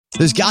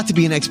There's got to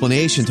be an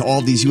explanation to all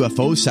of these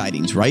UFO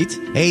sightings, right?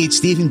 Hey, it's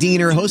Stephen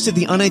Diener, host of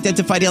the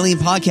Unidentified Alien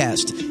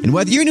Podcast. And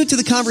whether you're new to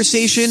the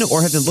conversation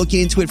or have been looking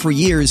into it for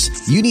years,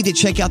 you need to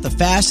check out the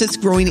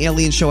fastest growing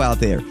alien show out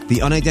there,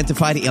 the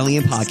Unidentified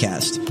Alien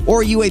Podcast,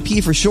 or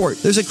UAP for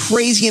short. There's a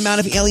crazy amount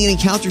of alien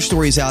encounter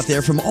stories out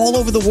there from all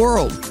over the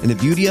world. And the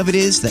beauty of it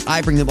is that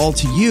I bring them all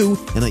to you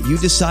and let you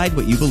decide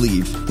what you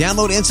believe.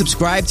 Download and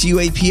subscribe to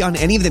UAP on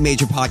any of the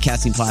major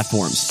podcasting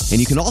platforms. And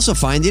you can also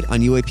find it on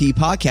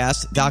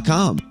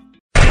UAPpodcast.com.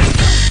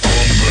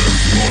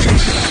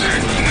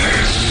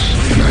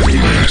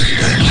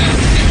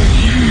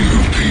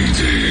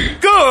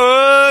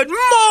 Good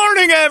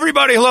morning,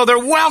 everybody. Hello there.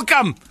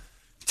 Welcome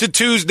to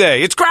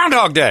Tuesday. It's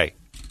Groundhog Day.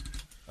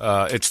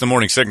 It's the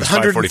morning sickness,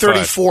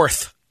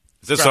 134th.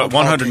 This is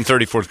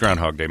 134th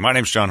Groundhog Day. My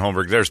name's John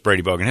Holmberg. There's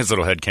Brady Bogan. His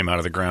little head came out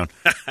of the ground.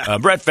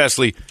 Brett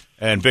Fesley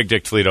and Big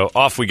Dick Toledo.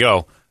 Off we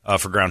go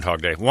for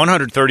Groundhog Day.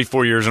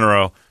 134 years in a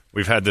row,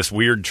 we've had this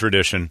weird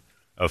tradition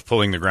of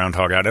pulling the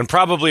groundhog out. And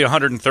probably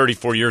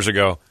 134 years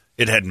ago,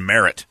 it had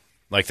merit.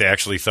 Like they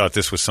actually thought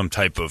this was some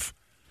type of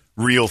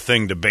real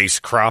thing to base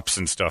crops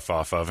and stuff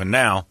off of. And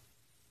now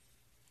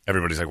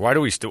everybody's like, why do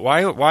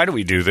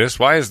we do this?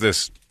 Why is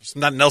this? There's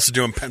nothing else to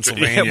do in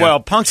Pennsylvania. Yeah, well,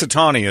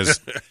 Punxsutawney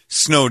is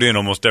snowed in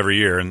almost every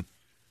year, and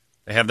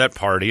they have that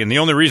party. And the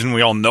only reason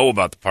we all know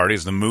about the party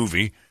is the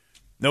movie.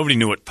 Nobody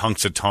knew what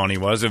Punxsutawney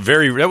was.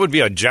 That would be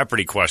a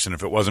Jeopardy question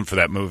if it wasn't for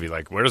that movie.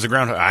 Like, where does the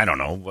groundhog? I don't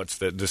know. What's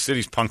the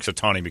city's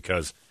Punxsutawney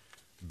because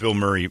Bill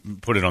Murray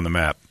put it on the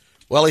map.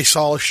 Well, he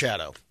saw a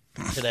shadow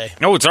today.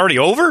 Oh, it's already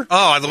over?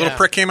 Oh, the little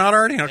prick came out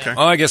already? Okay.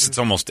 Oh, I guess it's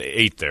almost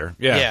 8 there.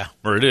 Yeah.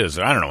 Or it is.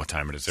 I don't know what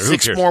time it is there.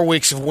 6 more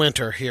weeks of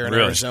winter here in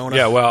Arizona.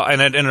 Yeah, well,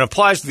 and it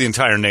applies to the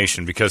entire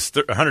nation because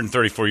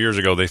 134 years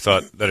ago they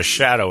thought that a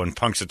shadow in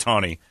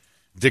Punxsutawney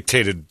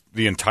dictated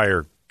the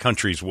entire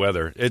country's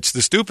weather. It's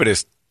the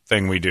stupidest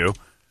thing we do,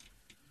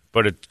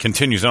 but it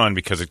continues on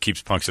because it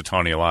keeps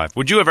Punxsutawney alive.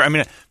 Would you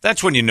ever,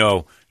 that's when you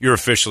know you're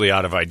officially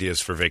out of ideas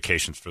for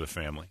vacations for the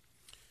family.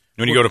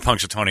 When you go to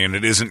Punxsutawney and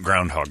it isn't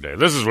Groundhog Day.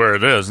 This is where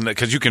it is,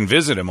 because you can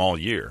visit him all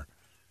year.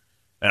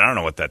 And I don't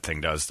know what that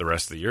thing does the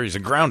rest of the year. He's a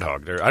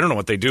groundhog. I don't know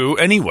what they do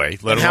anyway,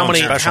 let alone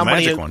special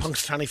magic ones. How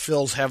many Punxsutawney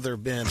Phils have there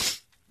been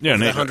in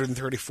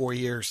 134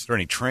 years? Is there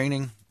any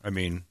training?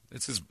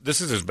 This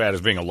is as bad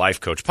as being a life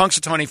coach.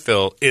 Punxsutawney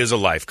Phil is a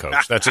life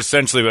coach. That's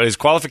essentially what his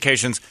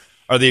qualifications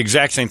are. The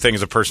exact same thing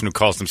as a person who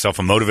calls himself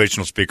a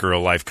motivational speaker or a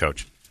life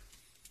coach.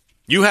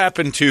 You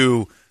happen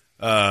to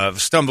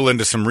stumble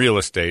into some real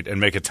estate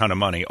and make a ton of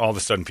money. All of a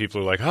sudden,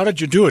 people are like, "How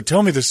did you do it?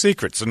 Tell me the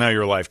secret." So now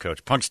you're a life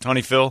coach.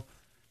 Punxsutawney Phil,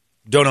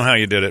 don't know how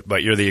you did it,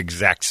 but you're the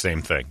exact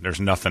same thing. There's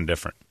nothing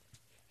different.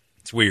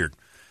 It's weird.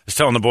 I was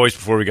telling the boys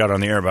before we got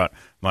on the air about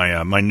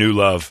my new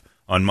love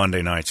on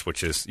Monday nights,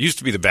 which used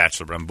to be The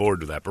Bachelor, but I'm bored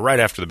with that. But right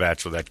after The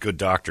Bachelor, that Good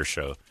Doctor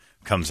show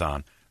comes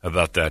on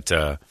about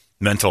that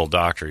mental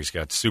doctor. He's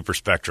got super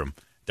spectrum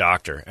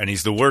doctor, and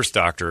he's the worst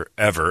doctor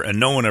ever, and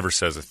no one ever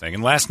says a thing.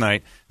 And last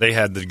night, they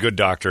had the Good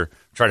Doctor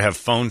try to have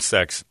phone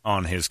sex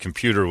on his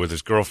computer with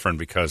his girlfriend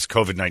because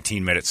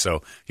COVID-19 made it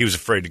so he was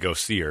afraid to go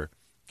see her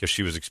because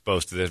she was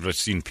exposed to this, but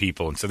seen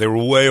people. And so they were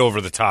way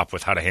over the top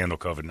with how to handle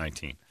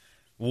COVID-19.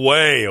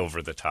 Way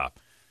over the top.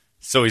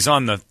 So he's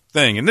on the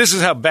thing, and this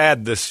is how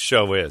bad this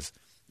show is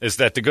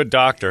that the Good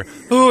Doctor,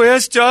 who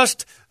is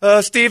just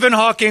Stephen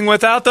Hawking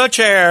without the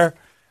chair,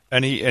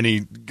 and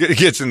he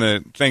gets in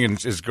the thing,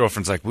 and his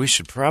girlfriend's like, we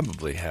should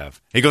probably have.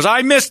 He goes,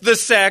 I miss the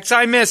sex.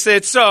 I miss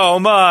it so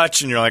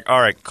much. And you're like,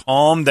 all right,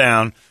 calm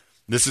down.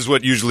 This is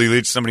what usually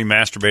leads to somebody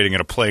masturbating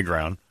at a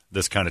playground,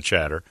 this kind of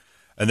chatter.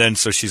 And then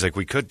so she's like,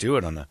 we could do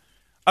it on the,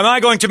 am I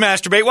going to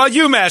masturbate while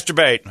you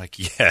masturbate? I'm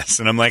like, yes.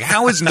 And I'm like,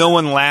 how is no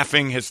one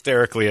laughing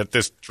hysterically at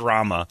this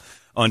drama?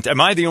 Am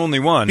I the only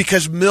one?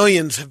 Because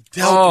millions have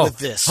dealt with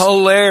this.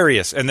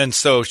 Hilarious. And then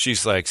so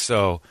she's like,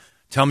 so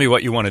tell me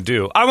what you want to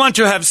do. I want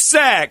to have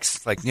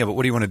sex. Like, yeah, but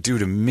what do you want to do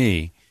to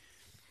me?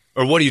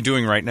 Or what are you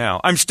doing right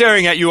now? I'm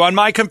staring at you on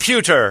my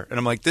computer. And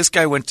I'm like, this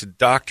guy went to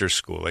doctor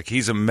school. Like,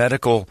 he's a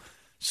medical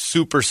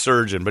super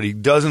surgeon, but he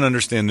doesn't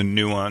understand the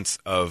nuance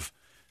of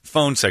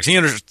phone sex. He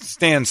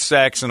understands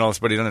sex and all this,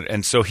 but he doesn't.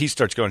 And so he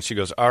starts going, she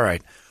goes, all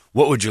right,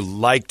 what would you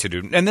like to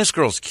do? And this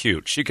girl's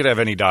cute. She could have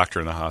any doctor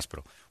in the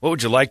hospital. What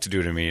would you like to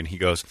do to me? And he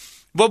goes,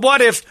 well,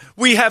 what if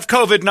we have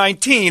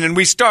COVID-19 and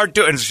we start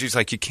doing... And she's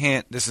like, you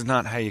can't. This is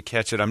not how you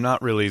catch it. I'm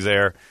not really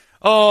there.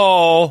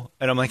 Oh.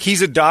 And I'm like,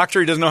 he's a doctor.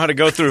 He doesn't know how to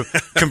go through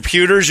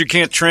computers. You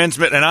can't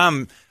transmit. And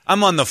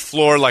I'm on the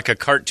floor like a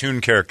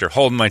cartoon character,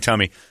 holding my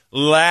tummy,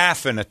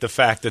 laughing at the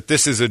fact that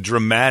this is a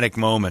dramatic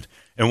moment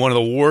in one of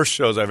the worst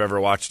shows I've ever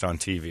watched on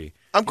TV.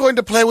 I'm going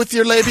to play with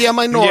your labia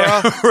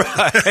minora.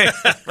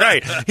 Yeah,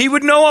 right. He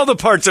would know all the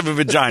parts of a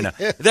vagina.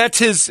 That's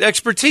his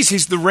expertise.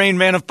 He's the Rain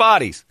Man of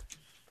bodies.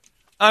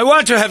 I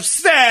want to have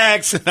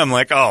sex. And I'm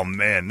like, oh,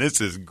 man,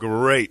 this is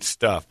great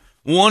stuff.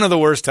 One of the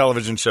worst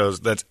television shows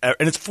and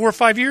it's 4 or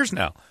 5 years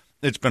now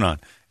it's been on.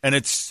 And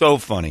it's so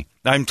funny.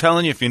 I'm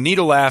telling you, if you need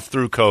a laugh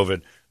through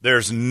COVID,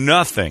 there's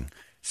nothing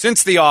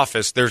Since The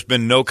Office, there's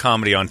been no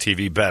comedy on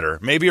TV better.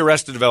 Maybe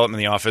Arrested Development,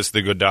 The Office,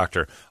 The Good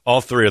Doctor. All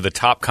three are the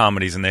top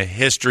comedies in the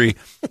history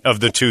of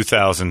the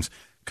 2000s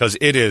because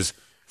it is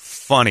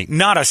funny.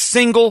 Not a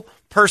single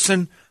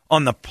person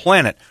on the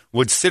planet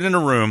would sit in a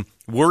room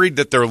worried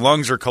that their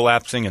lungs are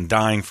collapsing and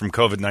dying from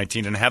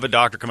COVID-19 and have a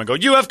doctor come and go,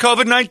 you have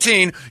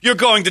COVID-19, you're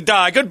going to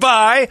die,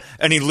 goodbye.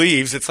 And he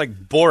leaves. It's like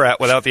Borat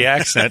without the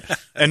accent.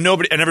 And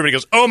everybody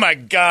goes, oh my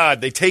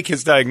God. They take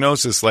his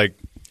diagnosis like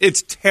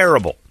it's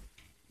terrible.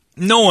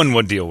 No one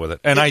would deal with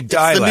it. And I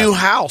die It's the laughing. new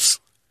House.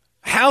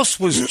 House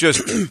was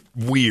just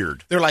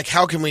weird. They're like,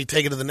 how can we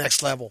take it to the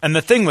next level? And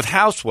the thing with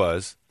House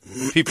was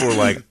people were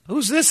like,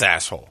 who's this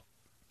asshole?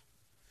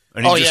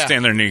 And you just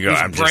stand there and you go,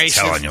 He's I'm abrasive. just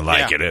telling you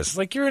like Yeah. it is.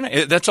 Like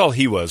that's all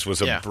he was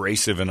Yeah.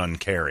 abrasive and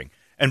uncaring.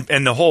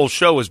 And the whole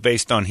show was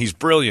based on he's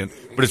brilliant,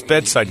 but his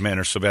bedside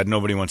manner's so bad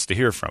nobody wants to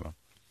hear from him.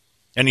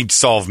 And he'd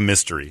solve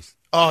mysteries.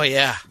 Oh,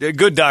 yeah. A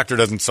good doctor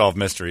doesn't solve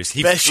mysteries.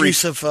 Best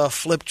use of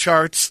flip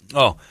charts.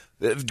 Oh,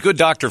 a good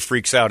doctor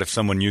freaks out if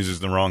someone uses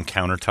the wrong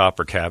countertop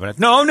or cabinet.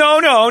 No. And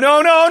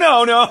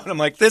I'm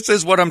like, this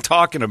is what I'm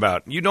talking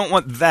about. You don't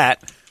want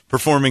that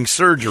performing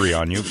surgery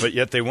on you, but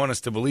yet they want us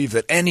to believe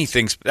that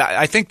anything's...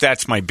 I think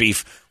that's my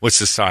beef with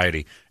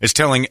society, is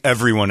telling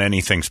everyone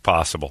anything's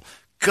possible.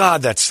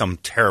 God, that's some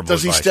terrible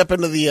Does he advice. step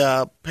into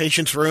the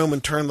patient's room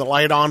and turn the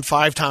light on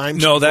 5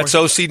 times? No, that's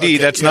OCD. Okay,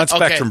 That's yeah, not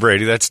spectrum, okay.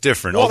 Brady. That's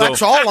different. Well, Although,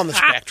 that's all on the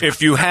spectrum.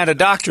 if you had a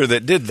doctor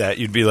that did that,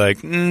 you'd be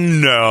like,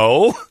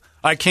 no,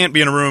 I can't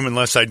be in a room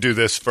unless I do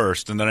this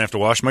first, and then I have to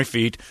wash my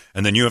feet,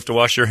 and then you have to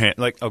wash your hand.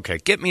 Like, okay,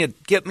 get me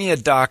a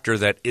doctor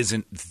that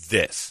isn't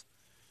this.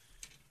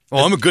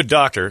 Well, I'm a good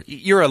doctor.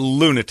 You're a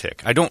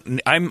lunatic.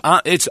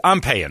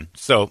 I'm paying,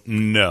 so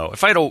no.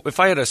 If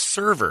I had a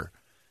server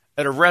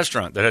at a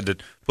restaurant that had to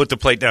put the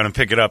plate down and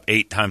pick it up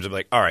 8 times, I'd be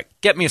like, all right,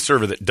 get me a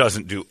server that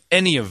doesn't do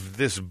any of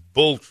this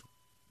bull.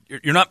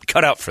 You're not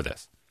cut out for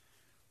this.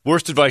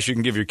 Worst advice you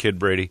can give your kid,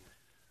 Brady,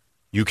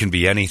 you can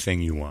be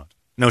anything you want.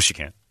 No, she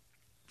can't.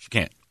 She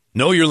can't.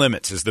 Know your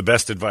limits is the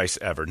best advice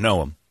ever. Know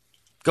them.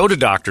 Go to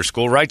doctor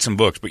school, write some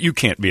books, but you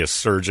can't be a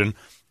surgeon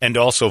and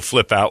also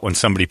flip out when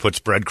somebody puts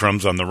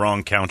breadcrumbs on the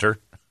wrong counter.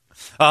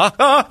 No.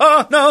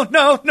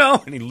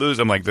 And he loses.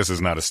 I'm like, this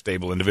is not a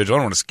stable individual. I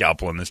don't want a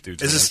scalpel in this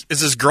dude's hand. Is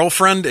his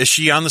girlfriend, is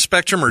she on the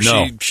spectrum or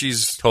No.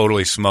 she's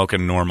Totally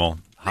smoking normal.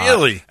 Hot.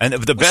 Really? And the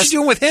What's best she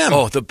doing with him?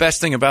 Oh, the best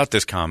thing about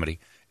this comedy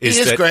is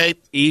He is that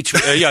great.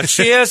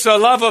 she is the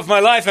love of my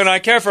life, and I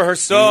care for her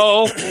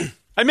so.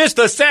 I miss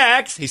the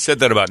sex. He said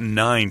that about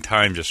 9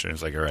 times yesterday.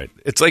 It's like, all right.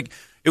 It's like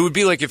it would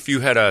be like if you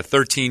had a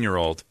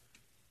 13-year-old,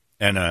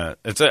 and I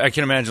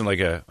can imagine like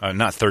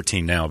not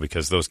 13 now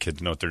because those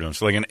kids know what they're doing.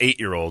 So like an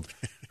 8-year-old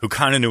who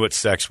kind of knew what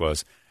sex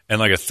was, and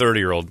like a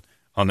 30-year-old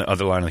on the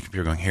other line of the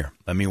computer going, here,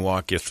 let me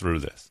walk you through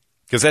this.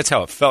 Because that's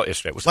how it felt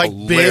yesterday. It was Like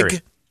hilarious.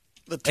 Big,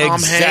 the Tom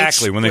exactly,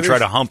 Hanks. when they try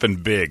to hump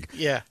and Big.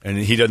 Yeah. And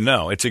he doesn't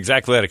know. It's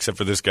exactly that, except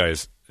for this guy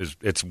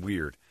it's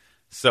weird.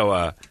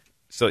 So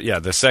yeah,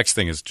 the sex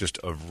thing is just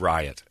a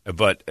riot.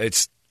 But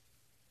it's,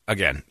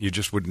 again, you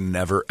just would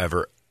never,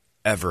 ever,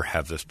 ever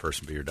have this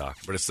person be your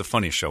doctor. But it's the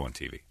funniest show on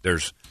TV.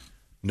 There's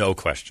no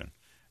question.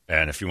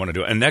 And if you want to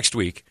do it. And next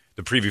week,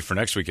 the preview for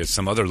next week is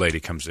some other lady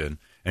comes in,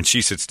 and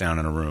she sits down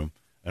in a room,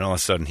 and all of a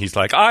sudden he's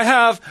like, I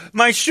have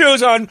my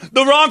shoes on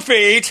the wrong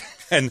feet.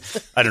 And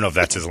I don't know if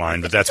that's his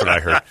line, but that's what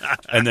I heard.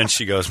 And then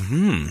she goes,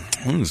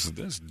 who's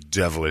this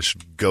devilish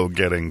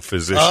go-getting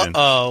physician?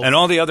 Uh-oh. And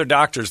all the other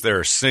doctors there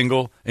are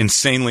single,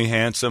 insanely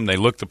handsome. They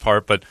look the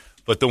part, but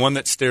the one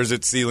that stares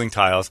at ceiling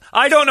tiles,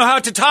 I don't know how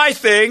to tie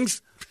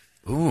things.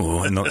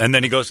 Ooh, and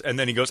then he goes,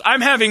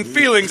 I'm having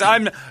feelings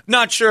I'm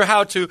not sure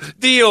how to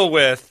deal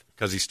with.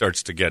 Because he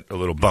starts to get a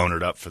little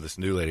bonered up for this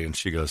new lady, and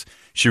she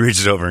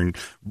reaches over and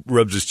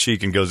rubs his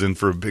cheek and goes in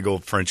for a big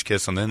old French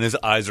kiss, and then his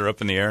eyes are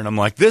up in the air, and I'm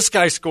like, this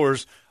guy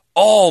scores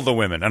all the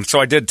women. And so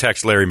I did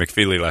text Larry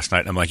McFeely last night,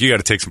 and I'm like, you got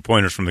to take some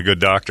pointers from the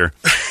Good Doctor.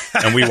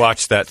 And we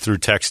watched that through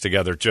text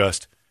together.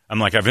 I'm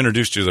like, I've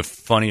introduced you to the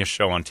funniest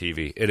show on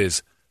TV. It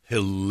is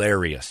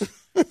hilarious.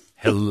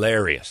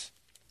 Hilarious.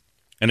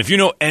 And if you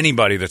know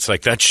anybody that's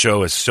like, that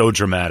show is so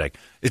dramatic,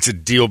 it's a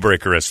deal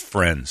breaker as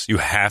friends. You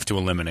have to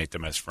eliminate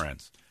them as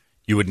friends.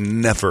 You would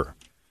never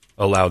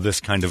allow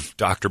this kind of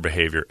doctor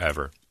behavior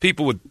ever.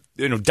 People would,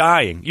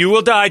 dying. You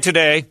will die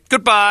today.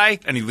 Goodbye.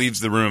 And he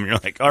leaves the room. You're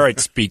like, all right,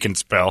 speak and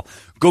spell.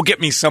 Go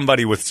get me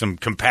somebody with some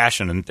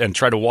compassion and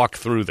try to walk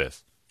through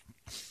this.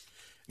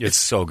 It's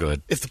so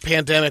good. If the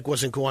pandemic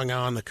wasn't going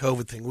on, the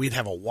COVID thing, we'd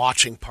have a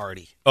watching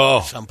party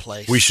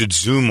someplace. We should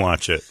Zoom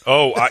watch it.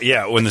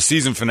 Yeah, when the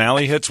season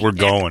finale hits, we're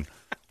going.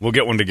 We'll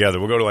get one together.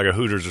 We'll go to like a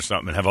Hooters or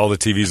something and have all the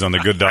TVs on the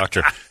Good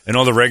Doctor. And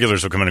all the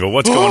regulars will come in and go,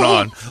 what's going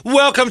on?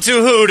 Welcome to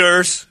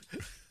Hooters.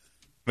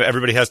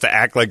 Everybody has to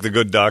act like the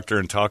Good Doctor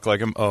and talk like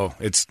him. Oh,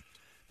 it's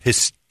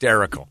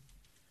hysterical.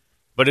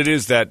 But it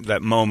is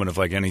that moment of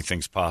like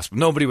anything's possible.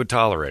 Nobody would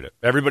tolerate it.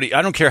 Everybody,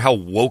 I don't care how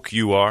woke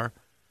you are.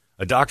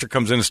 A doctor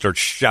comes in and starts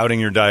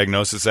shouting your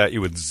diagnosis at you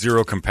with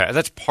zero compassion.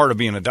 That's part of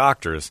being a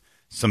doctor, is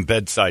some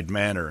bedside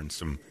manner and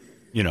some,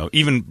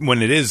 even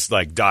when it is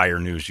like dire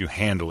news, you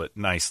handle it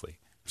nicely.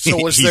 So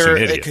was He's there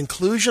an a idiot.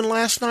 conclusion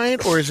last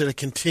night, or is it a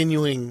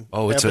continuing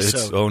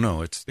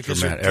episode? It's Because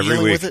dramatic. they're Every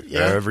dealing week, with it?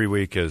 Yeah. every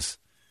week is,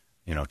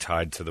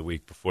 tied to the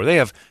week before. They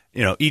have,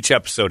 each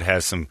episode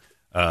has some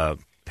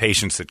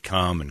patients that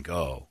come and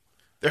go.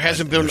 There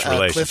hasn't been a there's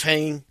relations.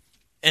 cliffhanging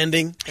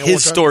ending? at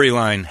His one time?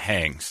 storyline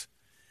hangs,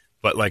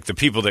 but like the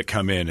people that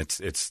come in,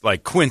 it's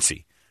like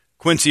Quincy.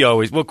 Quincy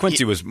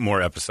was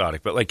more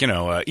episodic, but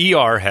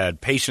ER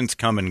had patients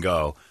come and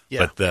go,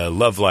 but the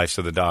love lives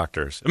of the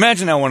doctors.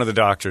 Imagine how one of the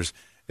doctors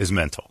is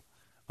mental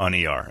on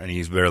ER, and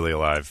he's barely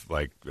alive,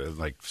 like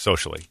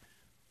socially,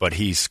 but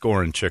he's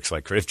scoring chicks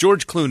like crazy. If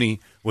George Clooney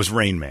was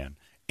Rain Man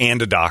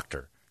and a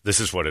doctor, this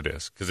is what it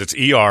is, because it's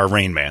ER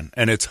Rain Man,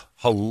 and it's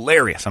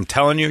hilarious. I'm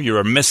telling you, you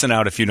are missing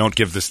out if you don't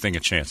give this thing a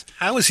chance.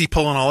 How is he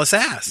pulling all his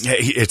ass? Yeah,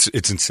 it's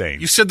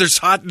insane. You said there's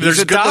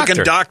a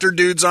good-looking doctor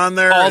dudes on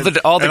there. All the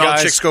all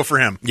guys, chicks go for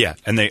him. Yeah,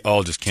 and they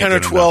all just can't 10 or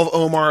get 12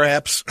 Omar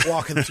Epps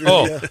walking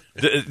through.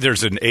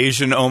 There's an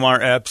Asian Omar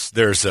Epps.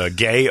 There's a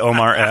gay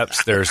Omar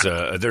Epps. There's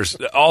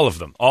all of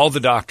them. All the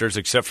doctors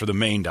except for the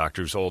main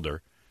doctor who's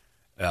older.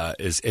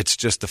 It's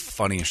just the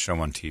funniest show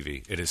on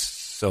TV. It is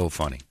so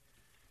funny.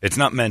 It's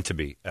not meant to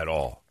be at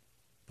all.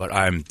 But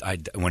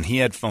when he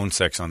had phone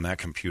sex on that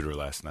computer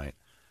last night,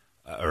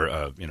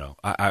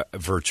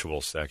 virtual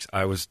sex,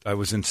 I was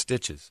in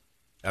stitches.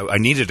 I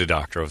needed a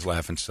doctor. I was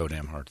laughing so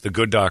damn hard. The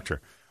Good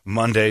Doctor,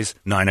 Mondays,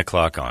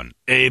 9:00 on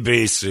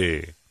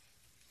ABC.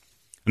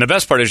 And the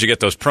best part is you get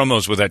those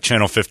promos with that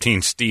Channel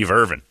 15 Steve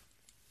Irvin,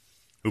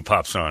 who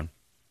pops on.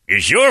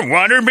 Is your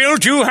water bill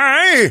too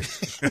high?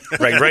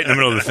 right in the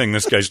middle of the thing,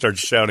 this guy starts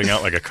shouting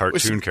out like a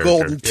cartoon character.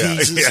 Golden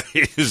teases.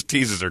 Yeah, his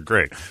teases are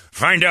great.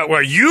 Find out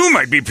why you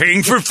might be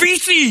paying for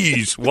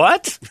feces.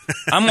 What?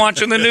 I'm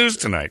watching the news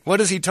tonight.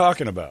 What is he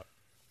talking about?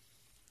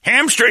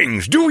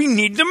 Hamstrings. Do we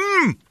need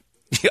them?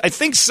 I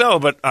think so,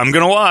 but I'm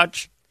going to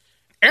watch.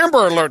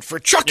 Amber Alert for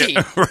Chucky.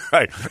 Yeah,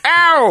 right.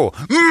 Ow!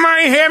 My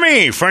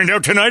Hemi! Find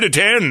out tonight at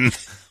 10.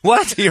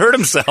 What? He hurt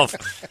himself.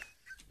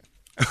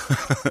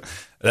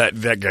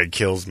 That guy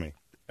kills me.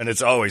 And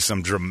it's always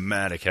some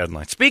dramatic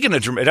headline. Speaking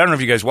of I don't know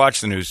if you guys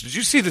watched the news. Did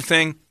you see the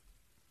thing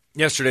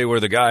yesterday where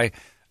the guy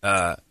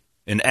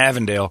in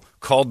Avondale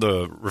called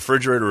the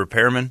refrigerator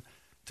repairman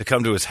to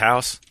come to his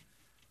house?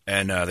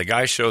 And the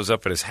guy shows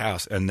up at his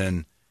house, and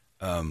then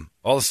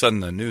all of a sudden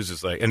the news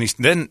is like, and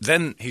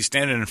then he's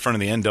standing in front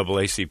of the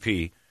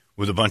NAACP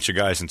with a bunch of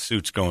guys in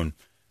suits going,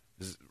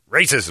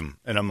 racism.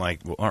 And I'm like,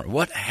 well,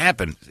 what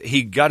happened?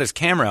 He got his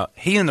camera out.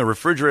 He and the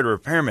refrigerator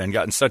repairman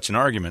got in such an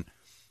argument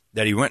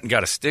that he went and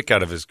got a stick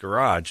out of his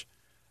garage,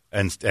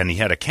 and he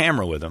had a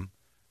camera with him.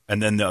 And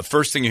then the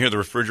first thing you hear the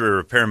refrigerator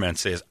repairman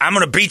say is, I'm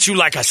going to beat you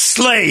like a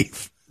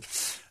slave.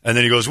 And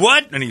then he goes,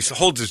 what? And he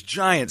holds this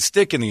giant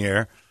stick in the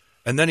air.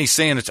 And then he's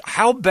saying,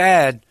 how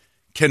bad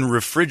can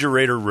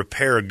refrigerator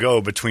repair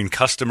go between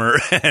customer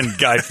and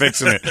guy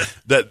fixing it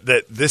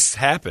that this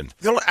happened?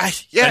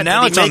 And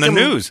now it's on the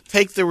news.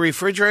 Take the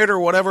refrigerator or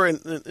whatever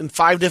in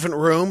 5 different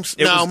rooms.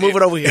 Move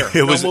it over here.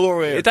 Move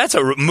over here. That's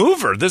a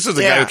mover. This is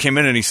the guy who came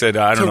in and he said,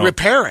 I don't know. To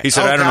repair it. He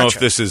said, I don't know if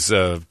this is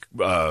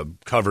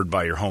covered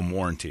by your home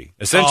warranty.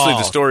 Essentially,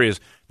 the story is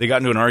they got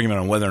into an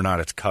argument on whether or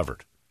not it's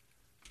covered.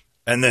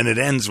 And then it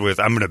ends with,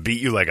 I'm going to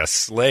beat you like a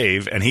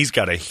slave. And he's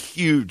got a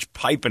huge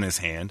pipe in his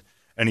hand.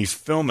 And he's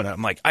filming it.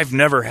 I'm like, I've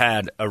never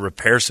had a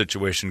repair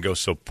situation go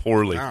so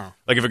poorly. Oh.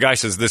 Like if a guy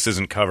says this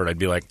isn't covered, I'd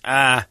be like,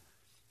 I'm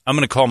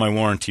going to call my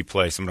warranty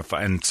place.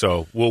 And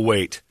so we'll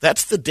wait.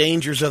 That's the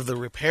dangers of the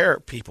repair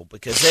people,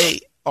 because they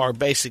are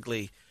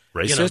basically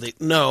racist.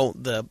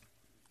 The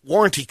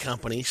warranty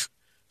companies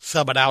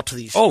sub it out to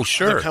these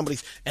other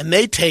companies, and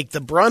they take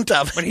the brunt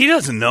of it. But he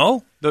doesn't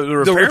know. The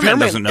repairman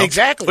doesn't know.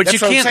 Exactly. But that's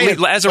you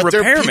can't, as a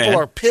repairman, people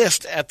are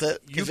pissed at the.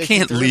 You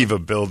can't leave a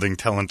building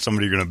telling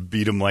somebody you're going to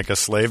beat them like a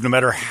slave, no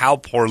matter how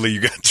poorly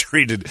you got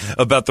treated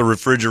about the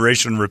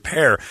refrigeration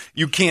repair.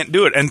 You can't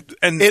do it,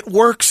 and it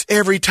works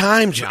every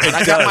time, John.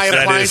 I got my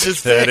appliances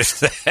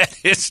fixed. That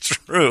is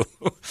true.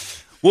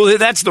 Well,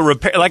 that's the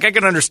repair. Like, I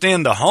can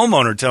understand the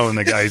homeowner telling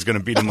the guy he's going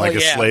to beat him like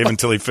a slave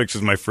until he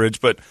fixes my fridge,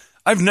 but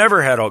I've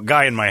never had a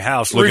guy in my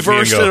house look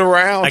reversed at me and go, it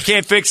around. I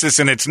can't fix this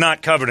and it's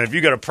not covered. And if you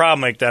got a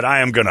problem like that,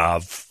 I am going to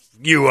f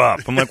you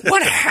up. I'm like,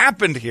 what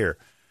happened here?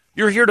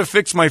 You're here to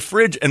fix my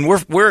fridge, and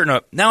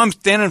now I'm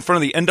standing in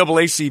front of the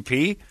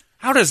NAACP?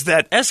 How does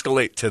that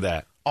escalate to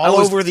that?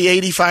 Over the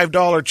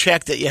 $85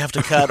 check that you have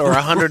to cut, or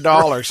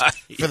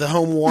 $100 for the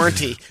home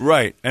warranty.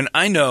 Right. And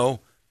I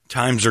know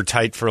times are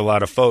tight for a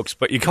lot of folks,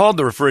 but you called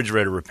the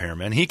refrigerator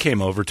repairman. He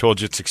came over,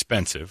 told you it's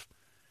expensive.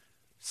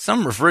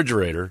 Some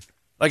refrigerator,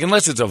 like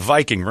unless it's a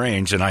Viking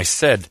Range, and I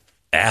said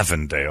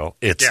Avondale,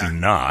 it's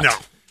not. No.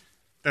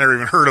 I never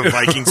even heard of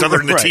Vikings other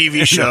than the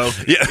TV show.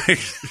 Yeah.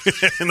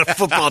 And the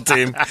football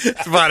team.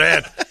 That's about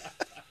it.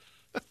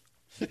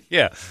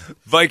 Yeah.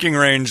 Viking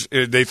Range,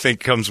 they think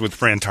comes with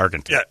Fran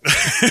Tarkenton.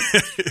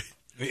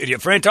 Yeah.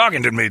 Fran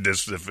Tarkenton made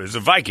this. It's a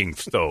Viking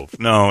stove.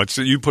 No,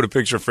 you put a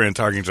picture of Fran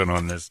Tarkenton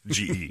on this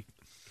GE.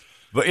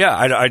 But yeah,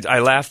 I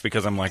laughed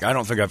because I'm like, I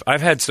don't think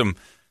I've had some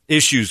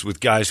issues with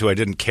guys who I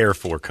didn't care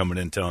for coming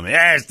in telling me,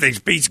 this thing's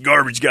a piece of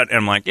garbage. And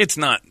I'm like, it's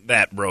not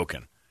that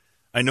broken.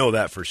 I know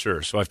that for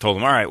sure. So I've told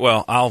them, all right,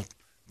 well,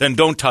 then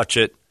don't touch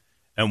it,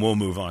 and we'll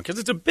move on. Because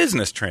it's a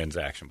business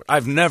transaction. But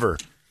I've never...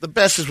 The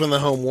best is when the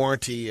home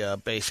warranty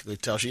basically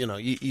tells you,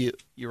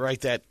 you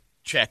write that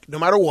check, no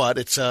matter what,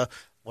 it's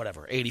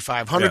whatever,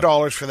 $85,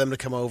 $100 for them to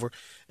come over,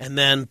 and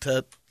then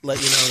to let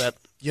you know that,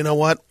 you know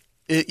what,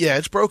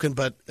 it's broken,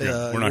 but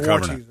we're not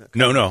covering it.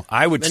 No,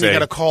 I would then say... you got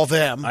to call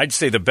them. I'd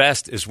say the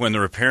best is when the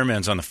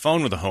repairman's on the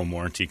phone with the home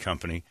warranty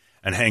company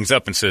and hangs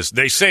up and says,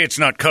 they say it's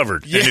not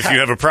covered, and if you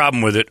have a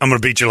problem with it, I'm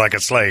going to beat you like a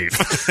slave.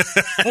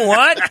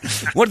 What?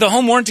 The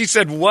home warranty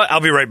said what?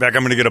 I'll be right back.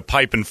 I'm going to get a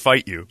pipe and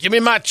fight you. Give me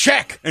my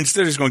check.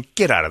 Instead, he's going,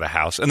 get out of the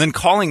house. And then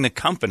calling the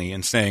company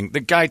and saying, the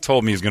guy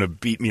told me he's going to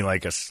beat me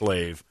like a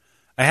slave.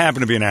 I happen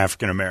to be an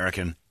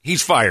African-American.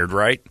 He's fired,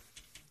 right?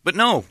 But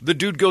no, the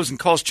dude goes and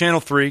calls Channel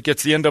 3,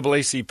 gets the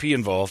NAACP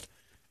involved,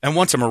 and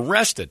wants him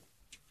arrested.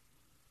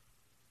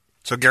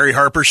 So Gary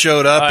Harper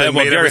showed up and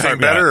made everything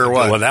better, or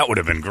what? Well, that would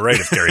have been great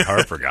if Gary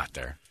Harper got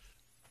there.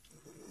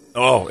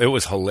 Oh, it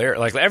was hilarious.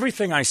 Like,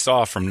 everything I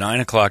saw from 9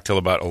 o'clock till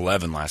about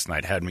 11 last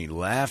night had me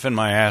laughing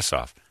my ass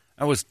off.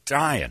 I was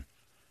dying.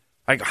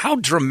 Like, how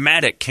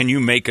dramatic can you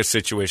make a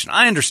situation?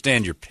 I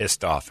understand you're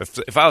pissed off.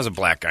 If I was a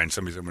black guy and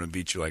somebody's going to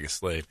beat you like a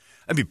slave,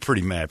 I'd be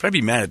pretty mad. But I'd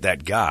be mad at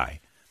that guy.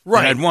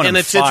 Right. And I'd want him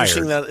it's fired.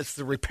 Interesting that it's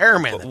the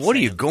repairman. But what are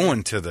you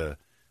going to the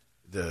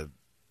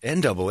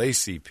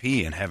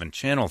NAACP and having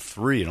Channel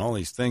 3 and all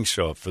these things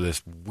show up for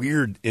this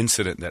weird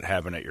incident that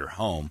happened at your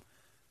home?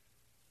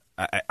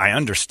 I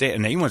understand.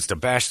 And he wants to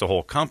bash the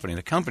whole company.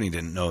 The company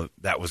didn't know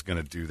that was going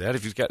to do that.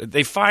 If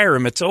they fire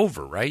him, it's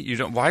over, right? You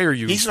don't. Why are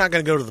you? He's not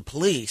going to go to the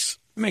police.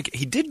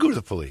 He did go to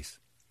the police.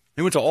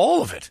 He went to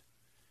all of it.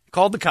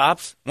 Called the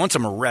cops, wants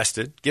him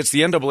arrested, gets the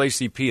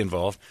NAACP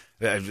involved.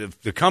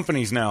 The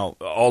company's now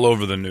all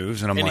over the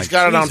news, and I'm like, he's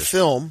got Jesus. it on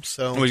film.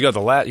 So he's got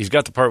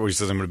the part where he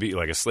says, "I'm going to beat you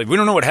like a slave." We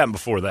don't know what happened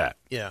before that.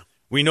 Yeah,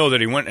 we know that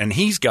he went, and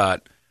he's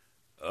got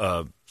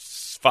a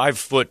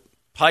 5-foot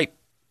pipe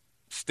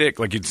stick,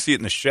 like you'd see it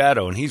in the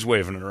shadow, and he's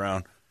waving it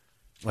around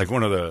like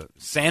one of the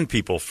sand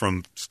people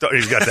from.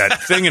 He's got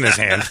that thing in his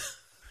hand.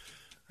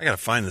 I got to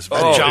find this.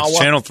 Oh, it's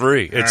Channel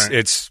 3.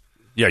 It's.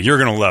 Yeah, you're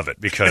going to love it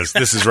because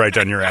this is right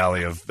down your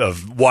alley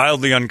of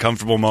wildly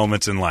uncomfortable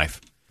moments in life.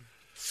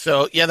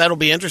 So, yeah, that'll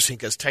be interesting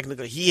because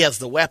technically he has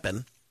the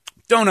weapon.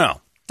 Don't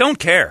know. Don't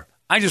care.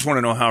 I just want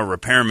to know how a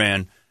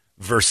repairman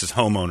versus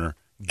homeowner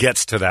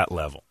gets to that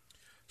level.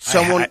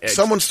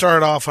 Someone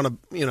started off on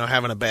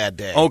having a bad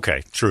day.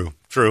 Okay, true.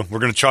 We're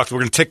going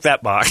to tick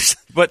that box.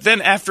 But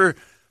then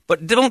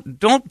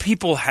don't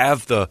people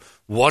have the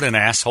what an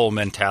asshole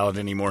mentality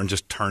anymore and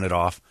just turn it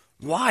off?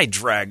 Why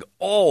drag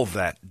all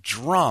that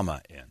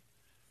drama in?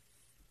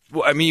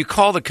 Well, I mean, you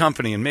call the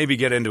company and maybe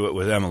get into it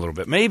with them a little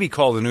bit. Maybe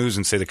call the news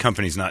and say the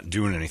company's not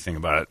doing anything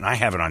about it. And I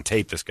have it on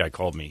tape. This guy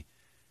called me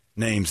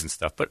names and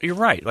stuff. But you're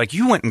right. Like,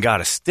 you went and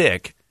got a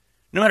stick.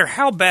 No matter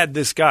how bad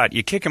this got,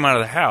 you kick him out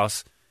of the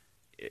house.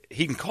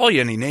 He can call you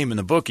any name in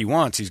the book he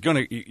wants. He's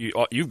going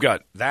to. You've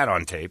got that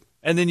on tape.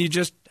 And then you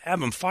just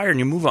have him fired and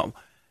you move on.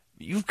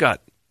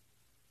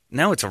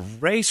 Now it's a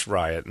race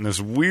riot and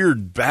this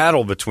weird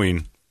battle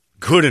between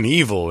good and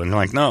evil, and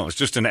like, no, it's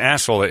just an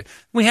asshole.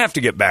 We have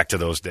to get back to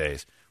those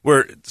days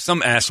where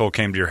some asshole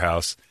came to your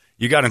house,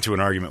 you got into an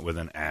argument with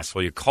an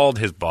asshole, you called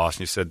his boss,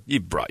 and you said,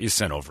 you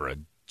sent over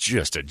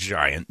just a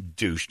giant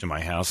douche to my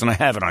house, and I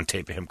have it on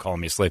tape of him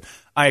calling me a slave.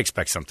 I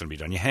expect something to be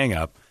done. You hang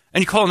up,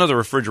 and you call another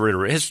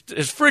refrigerator. His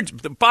fridge,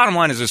 the bottom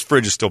line is his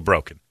fridge is still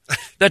broken.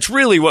 That's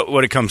really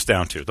what it comes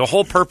down to. The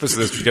whole purpose of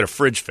this is to get a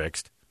fridge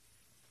fixed.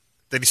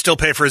 Did he still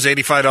pay for his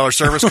 $85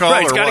 service call?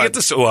 Right, he's got to get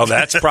this. Well,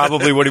 that's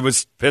probably what he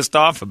was pissed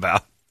off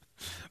about.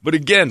 But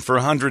again, for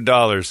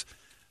 $100,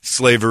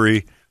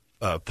 slavery,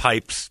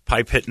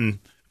 pipe hitting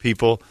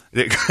people,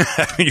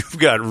 you've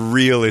got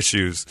real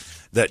issues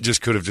that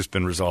just could have just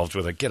been resolved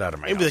with a get out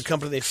of my house. Maybe the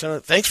company they sent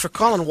it. Thanks for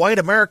calling White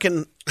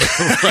American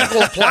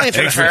Equal Appliance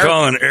Thanks Repair. for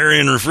calling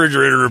Aryan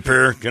Refrigerator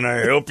Repair. Can I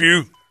help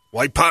you?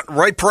 White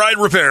Pride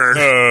Repair.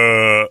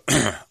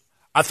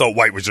 I thought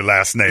White was your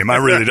last name.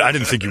 I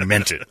didn't think you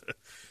meant it.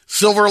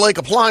 Silver Lake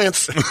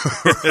Appliance.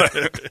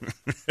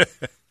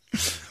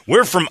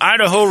 We're from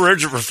Idaho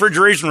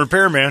Refrigeration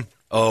Repairman.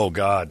 Oh,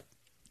 God.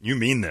 You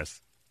mean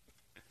this.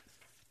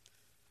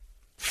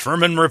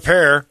 Furman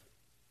Repair.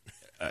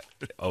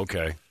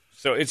 Okay.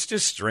 So it's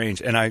just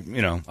strange. And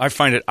I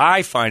find it,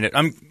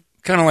 I'm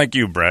kind of like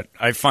you, Brett.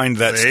 I find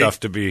that stuff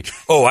to be,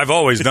 I've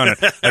always done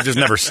it. I've just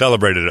never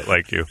celebrated it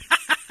like you.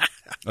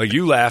 Like,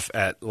 you laugh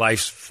at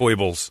life's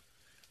foibles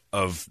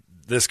of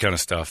this kind of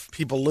stuff.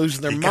 People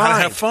losing their mind.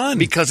 Gotta have fun.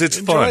 Because it's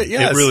Enjoy fun. it,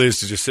 yes. It really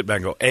is to just sit back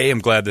and go, A, I'm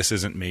glad this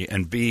isn't me,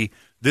 and B,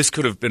 this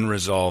could have been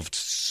resolved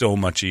so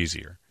much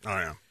easier. Oh,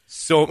 yeah.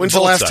 So when's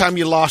the last time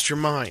you lost your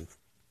mind,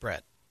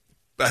 Brett?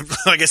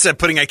 Like I said,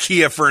 putting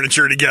IKEA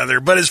furniture together.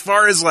 But as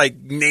far as like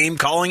name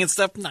calling and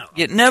stuff, no.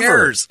 It never. Who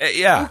cares?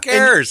 Yeah. Who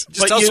cares?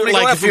 Just tell somebody to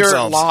go like F if you're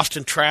themselves. lost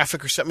in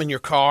traffic or something in your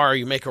car, or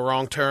you make a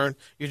wrong turn,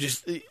 you're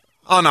just.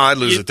 Oh, no, I'd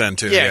lose it then,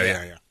 too.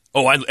 Yeah.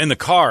 Oh, in the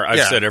car, I've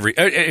Yeah. said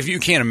if you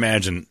can't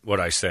imagine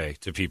what I say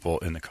to people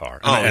in the car,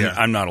 and yeah.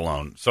 I'm not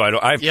alone, so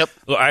I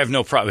have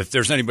no problem. If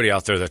there's anybody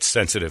out there that's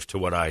sensitive to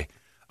what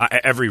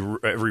every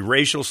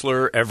racial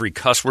slur, every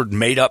cuss word,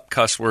 made up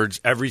cuss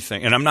words,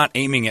 everything, and I'm not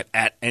aiming it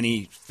at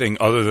anything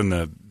other than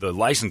the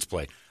license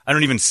plate. I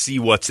don't even see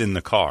what's in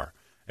the car.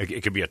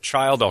 It could be a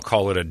child. I'll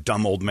call it a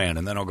dumb old man,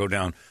 and then I'll go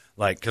down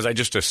because I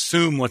just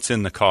assume what's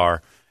in the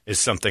car is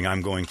something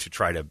I'm going to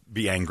try to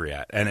be angry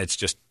at. And it's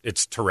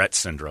Tourette's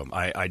syndrome.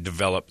 I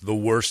developed the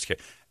worst case.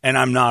 And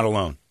I'm not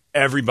alone.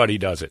 Everybody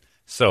does it.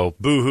 So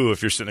boo-hoo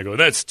if you're sitting there going,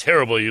 that's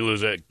terrible, you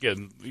lose it.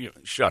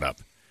 Shut up.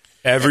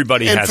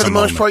 Everybody has a moment. And for the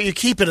most part, you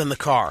keep it in the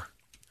car.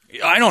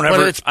 I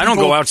don't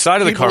go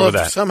outside of the car with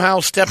that.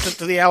 Somehow stepped it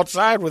to the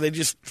outside where they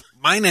just...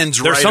 Mine ends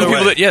There's right some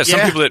away. people some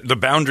people that the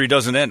boundary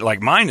doesn't end.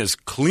 Like mine is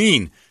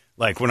clean.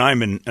 Like when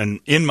I'm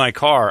in my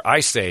car, I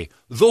say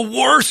the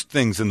worst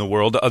things in the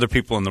world to other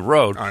people on the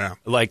road. Oh, yeah.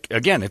 Like,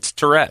 again, it's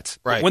Tourette's.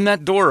 Right. But when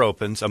that door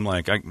opens, I'm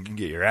like, I can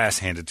get your ass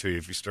handed to you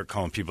if you start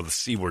calling people the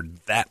C word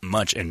that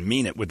much and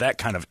mean it with that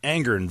kind of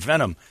anger and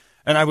venom.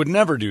 And I would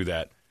never do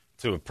that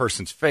to a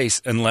person's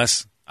face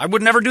I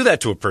would never do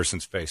that to a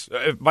person's face.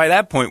 By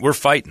that point, we're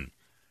fighting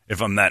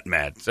if I'm that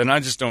mad. And I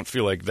just don't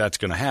feel like that's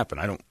going to happen.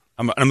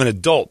 I'm an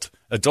adult.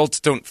 Adults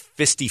don't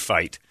fisty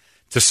fight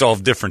to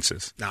solve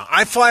differences. Now,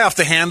 I fly off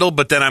the handle,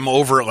 but then I'm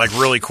over it like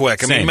really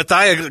quick. I mean,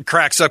 Mathia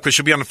cracks up because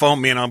she'll be on the phone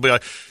with me, and I'll be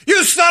like,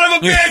 "You son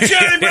of a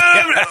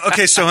bitch!"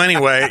 Okay, so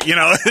anyway,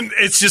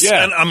 it's just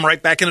I'm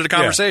right back into the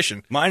conversation.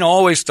 Yeah. Mine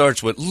always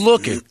starts with,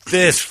 "Look at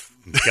this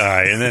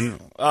guy," and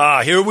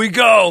then, here we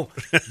go,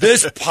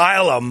 this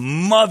pile of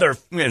mother,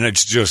 and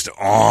it's just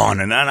on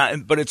and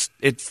on. But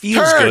it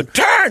feels good.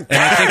 Turn. And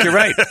I think you're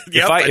right.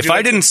 Yep, if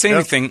I didn't say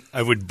anything,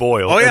 I would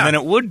boil, Oh, yeah. and then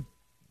it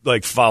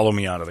would follow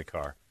me out of the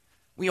car.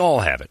 We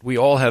all have it. We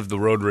all have the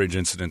road rage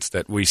incidents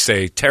that we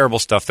say terrible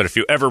stuff that if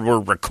you ever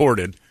were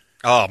recorded,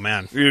 oh,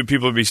 man.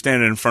 people would be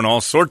standing in front of all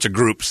sorts of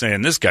groups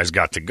saying, this guy's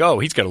got to go.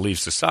 He's got to leave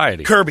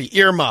society. Kirby,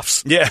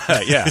 earmuffs. Yeah.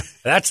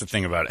 That's the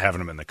thing about having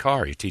them in the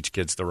car. You teach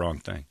kids the wrong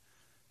thing.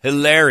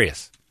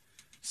 Hilarious.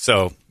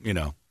 So,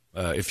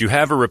 if you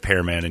have a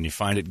repairman and you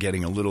find it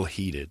getting a little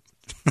heated,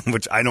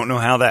 which I don't know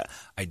how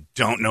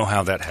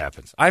that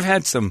happens. I've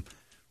had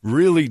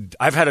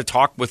a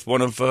talk with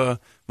one of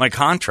my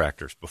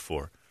contractors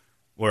before,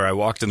 where I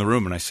walked in the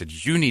room and I said,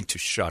 you need to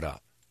shut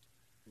up.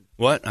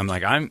 What? I'm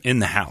like, I'm in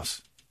the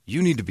house.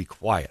 You need to be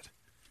quiet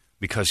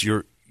because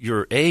you're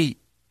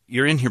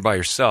in here by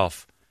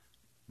yourself,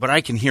 but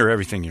I can hear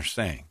everything you're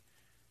saying.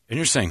 And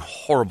you're saying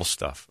horrible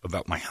stuff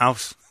about my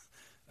house,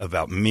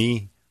 about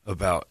me,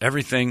 about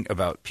everything,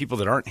 about people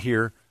that aren't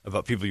here,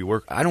 about people you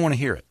work. I don't want to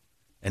hear it.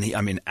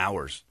 And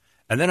hours.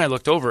 And then I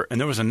looked over and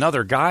there was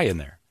another guy in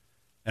there.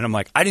 And I'm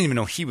like, I didn't even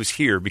know he was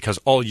here because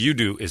all you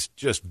do is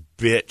just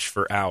bitch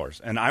for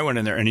hours. And I went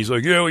in there, and he's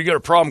like, yeah, we got a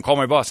problem. Call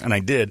my boss. And I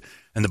did.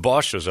 And the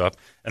boss shows up,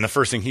 and the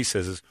first thing he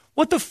says is,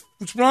 what's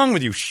wrong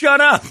with you? Shut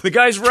up. The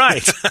guy's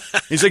right.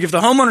 He's like, if the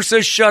homeowner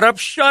says shut up,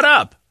 shut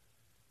up.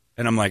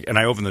 And I'm like, and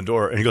I open the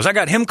door, and he goes, I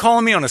got him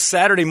calling me on a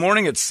Saturday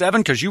morning at 7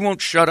 because you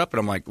won't shut up.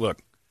 And I'm like, look,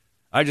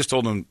 I just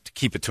told him to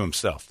keep it to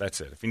himself. That's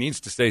it. If he needs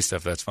to say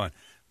stuff, that's fine.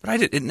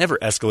 But it never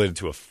escalated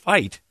to a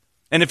fight.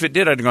 And if it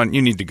did, I'd have gone,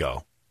 you need to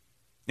go.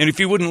 And if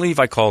you wouldn't leave,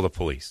 I call the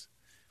police.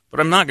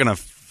 But I'm not going to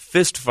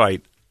fist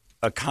fight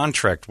a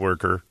contract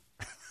worker.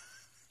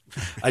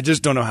 I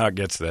just don't know how it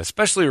gets to that,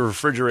 especially a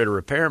refrigerator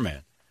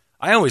repairman.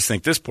 I always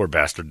think this poor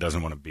bastard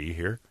doesn't want to be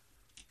here.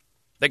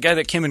 That guy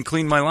that came and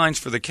cleaned my lines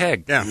for the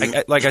keg. Yeah.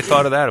 I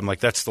thought of that. I'm like,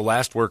 that's the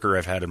last worker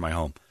I've had in my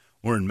home.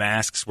 We're in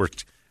masks.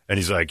 And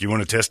he's like, you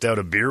want to test out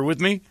a beer with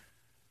me?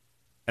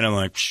 And I'm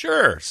like,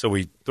 sure. So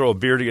we throw a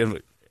beer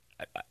together.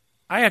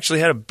 I actually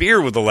had a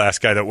beer with the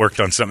last guy that worked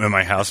on something in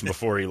my house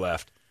before he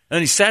left. And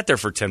then he sat there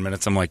for 10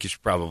 minutes. I'm like, you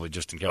should probably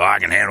just I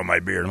can handle my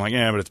beer. And I'm like,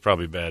 yeah, but it's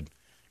probably bad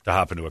to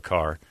hop into a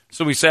car.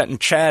 So we sat and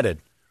chatted.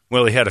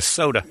 Well, he had a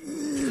soda.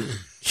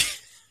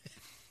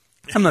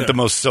 I'm not the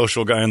most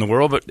social guy in the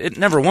world, but it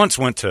never once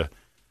went to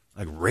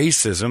like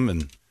racism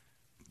and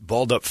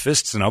balled up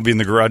fists, and I'll be in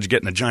the garage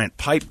getting a giant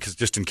pipe because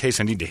just in case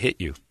I need to hit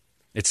you.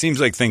 It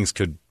seems like things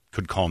could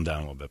calm down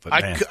a little bit. But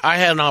I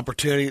had an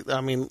opportunity.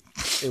 I mean,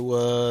 it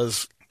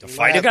was to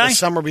fight a guy the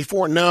summer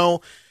before.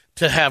 No,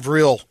 to have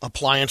real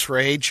appliance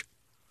rage.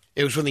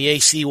 It was when the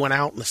AC went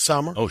out in the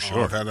summer. Oh,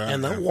 sure.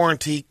 And the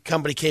warranty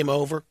company came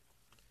over,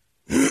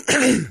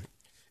 and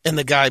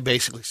the guy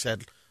basically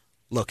said,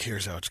 "Look,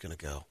 here's how it's going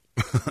to go.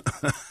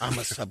 I'm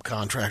a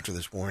subcontractor to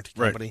this warranty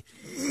company,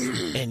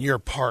 and your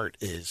part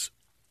is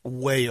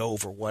way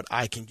over what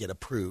I can get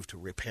approved to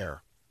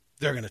repair.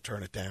 They're going to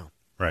turn it down."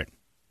 Right.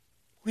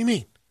 What do you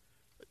mean?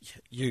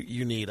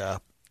 You need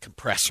a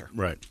compressor.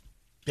 Right.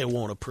 They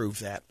won't approve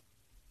that.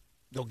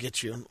 They'll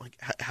get you. Like,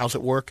 how's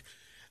it work?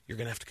 You're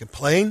going to have to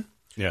complain.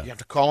 Yeah. You have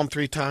to call them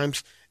 3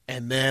 times.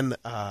 And then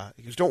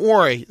he goes, don't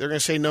worry. They're going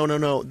to say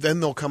no.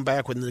 Then they'll come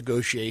back with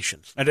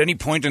negotiations. At any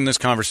point in this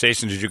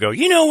conversation, did you go,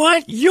 you know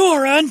what?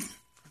 You're on.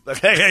 Hey.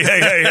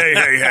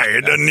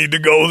 It doesn't need to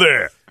go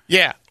there.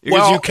 Yeah.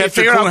 Because you kept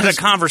in a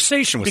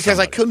conversation with because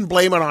somebody. I couldn't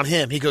blame it on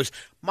him. He goes,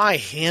 my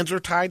hands are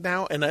tied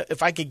now, and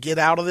if I could get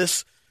out of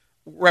this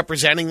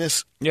representing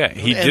this. Yeah,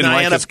 he didn't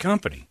like his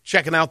company.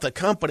 Checking out the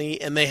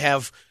company, and they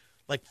have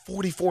like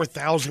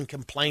 44,000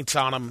 complaints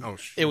on him. Oh,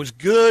 it was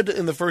good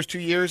in the first 2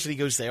 years, and he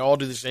goes, they all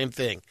do the same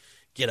thing.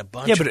 Get a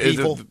bunch of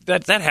people.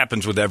 That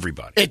happens with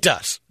everybody. It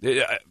does.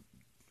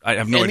 I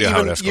have no idea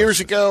how that years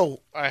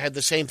ago, I had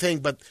the same thing,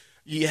 but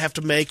you have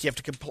to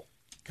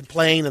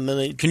complain, and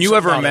then can you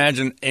ever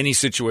imagine any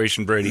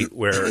situation, Brady,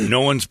 where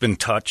no one's been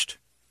touched,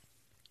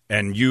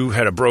 and you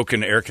had a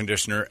broken air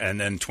conditioner, and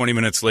then 20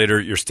 minutes later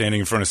you're standing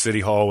in front of City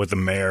Hall with the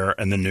mayor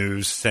and the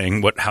news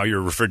saying how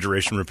your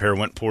refrigeration repair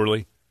went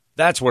poorly?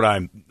 That's what I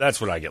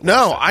get.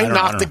 No, I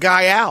knocked the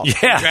guy out.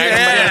 Yeah, dragged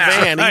him by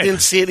the van. He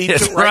didn't see it. He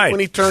took right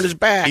when he turned his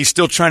back. He's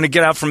still trying to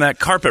get out from that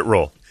carpet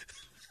roll.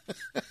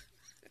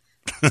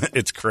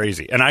 It's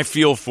crazy, and I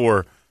feel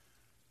for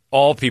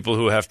all people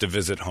who have to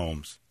visit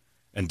homes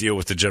and deal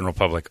with the general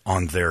public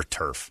on their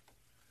turf,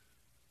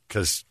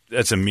 because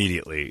that's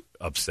immediately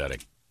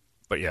upsetting.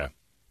 But yeah,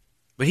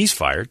 but he's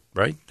fired,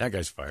 right? That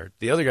guy's fired.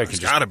 The other guy can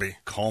just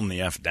calm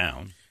the F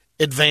down.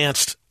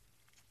 Advanced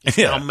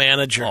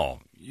manager. Oh,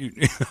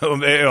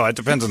 it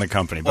depends on the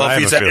company. But if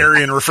he's at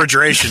Arian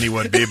Refrigeration, he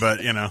would be. But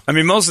I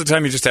mean, most of the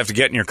time you just have to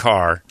get in your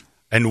car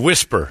and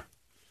whisper,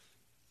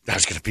 I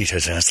was going to beat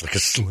his ass like a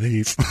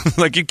slave.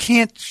 Like, you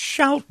can't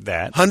shout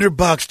that.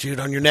 $100, dude,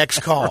 on your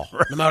next call,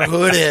 no matter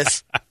who it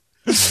is.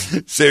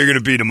 Say you're going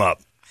to beat him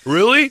up.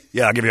 Really?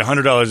 Yeah, I'll give you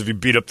 $100 if you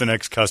beat up the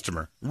next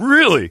customer.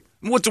 Really?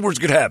 What's the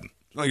worst could happen?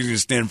 Like, he's going to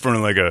stand in front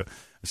of like a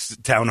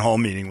town hall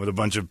meeting with a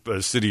bunch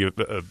of city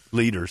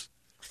leaders.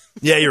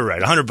 Yeah, you're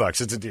right.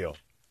 $100. It's a deal.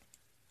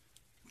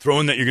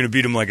 Throwing that you're going to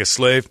beat him like a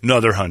slave?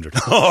 Another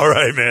 $100. All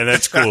right, man.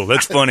 That's cool.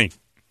 That's funny.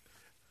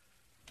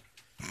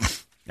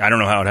 I don't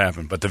know how it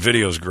happened, but the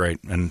video's great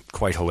and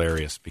quite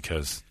hilarious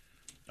because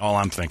all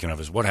I'm thinking of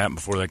is what happened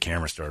before that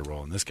camera started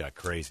rolling. This got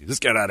crazy. This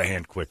got out of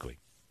hand quickly.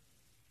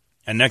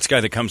 And next guy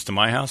that comes to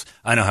my house,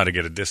 I know how to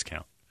get a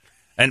discount.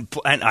 And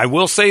I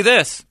will say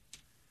this.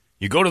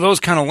 You go to those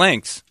kind of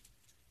lengths,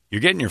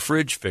 you're getting your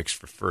fridge fixed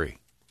for free.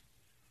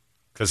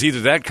 Because either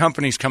that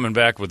company's coming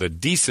back with a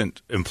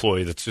decent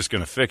employee that's just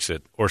going to fix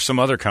it, or some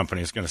other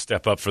company is going to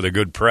step up for the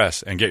good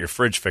press and get your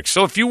fridge fixed.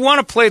 So if you want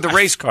to play the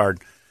race card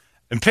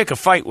and pick a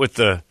fight with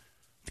the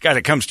guy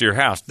that comes to your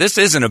house, this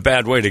isn't a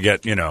bad way to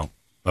get,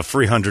 a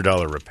free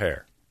 $100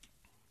 repair.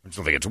 I just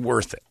don't think it's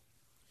worth it.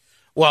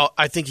 Well,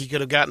 I think he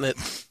could have gotten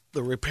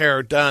the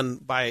repair done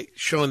by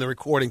showing the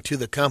recording to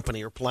the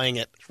company or playing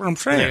it. That's what I'm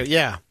saying.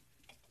 Yeah.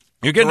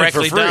 You're getting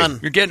Directly it for free. done.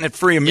 You're getting it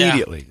free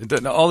immediately.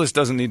 Yeah. All this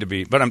doesn't need to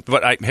be.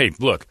 Hey,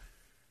 look,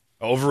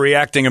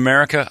 overreacting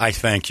America, I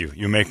thank you.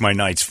 You make my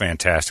nights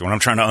fantastic. When I'm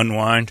trying to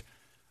unwind,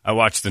 I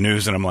watch the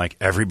news and I'm like,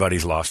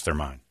 everybody's lost their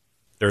mind.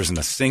 There isn't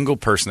a single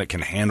person that can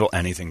handle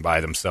anything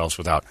by themselves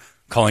without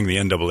calling the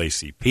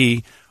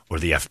NAACP or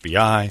the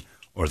FBI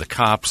or the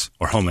cops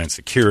or Homeland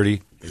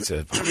Security. It's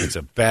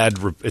a bad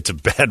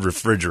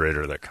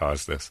refrigerator that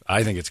caused this.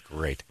 I think it's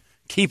great.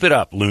 Keep it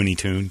up, Looney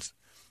Tunes.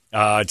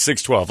 It's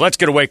 6:12. Let's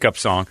get a wake-up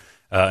song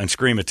and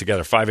scream it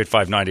together.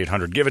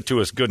 585-9800. Give it to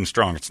us good and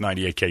strong. It's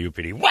 98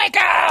 KUPD. Wake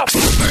up!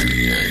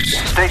 98.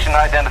 Station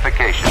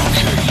identification.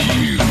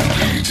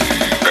 KUPD.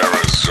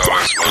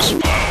 Arizona's most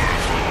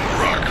powerful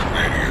rock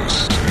radio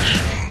station.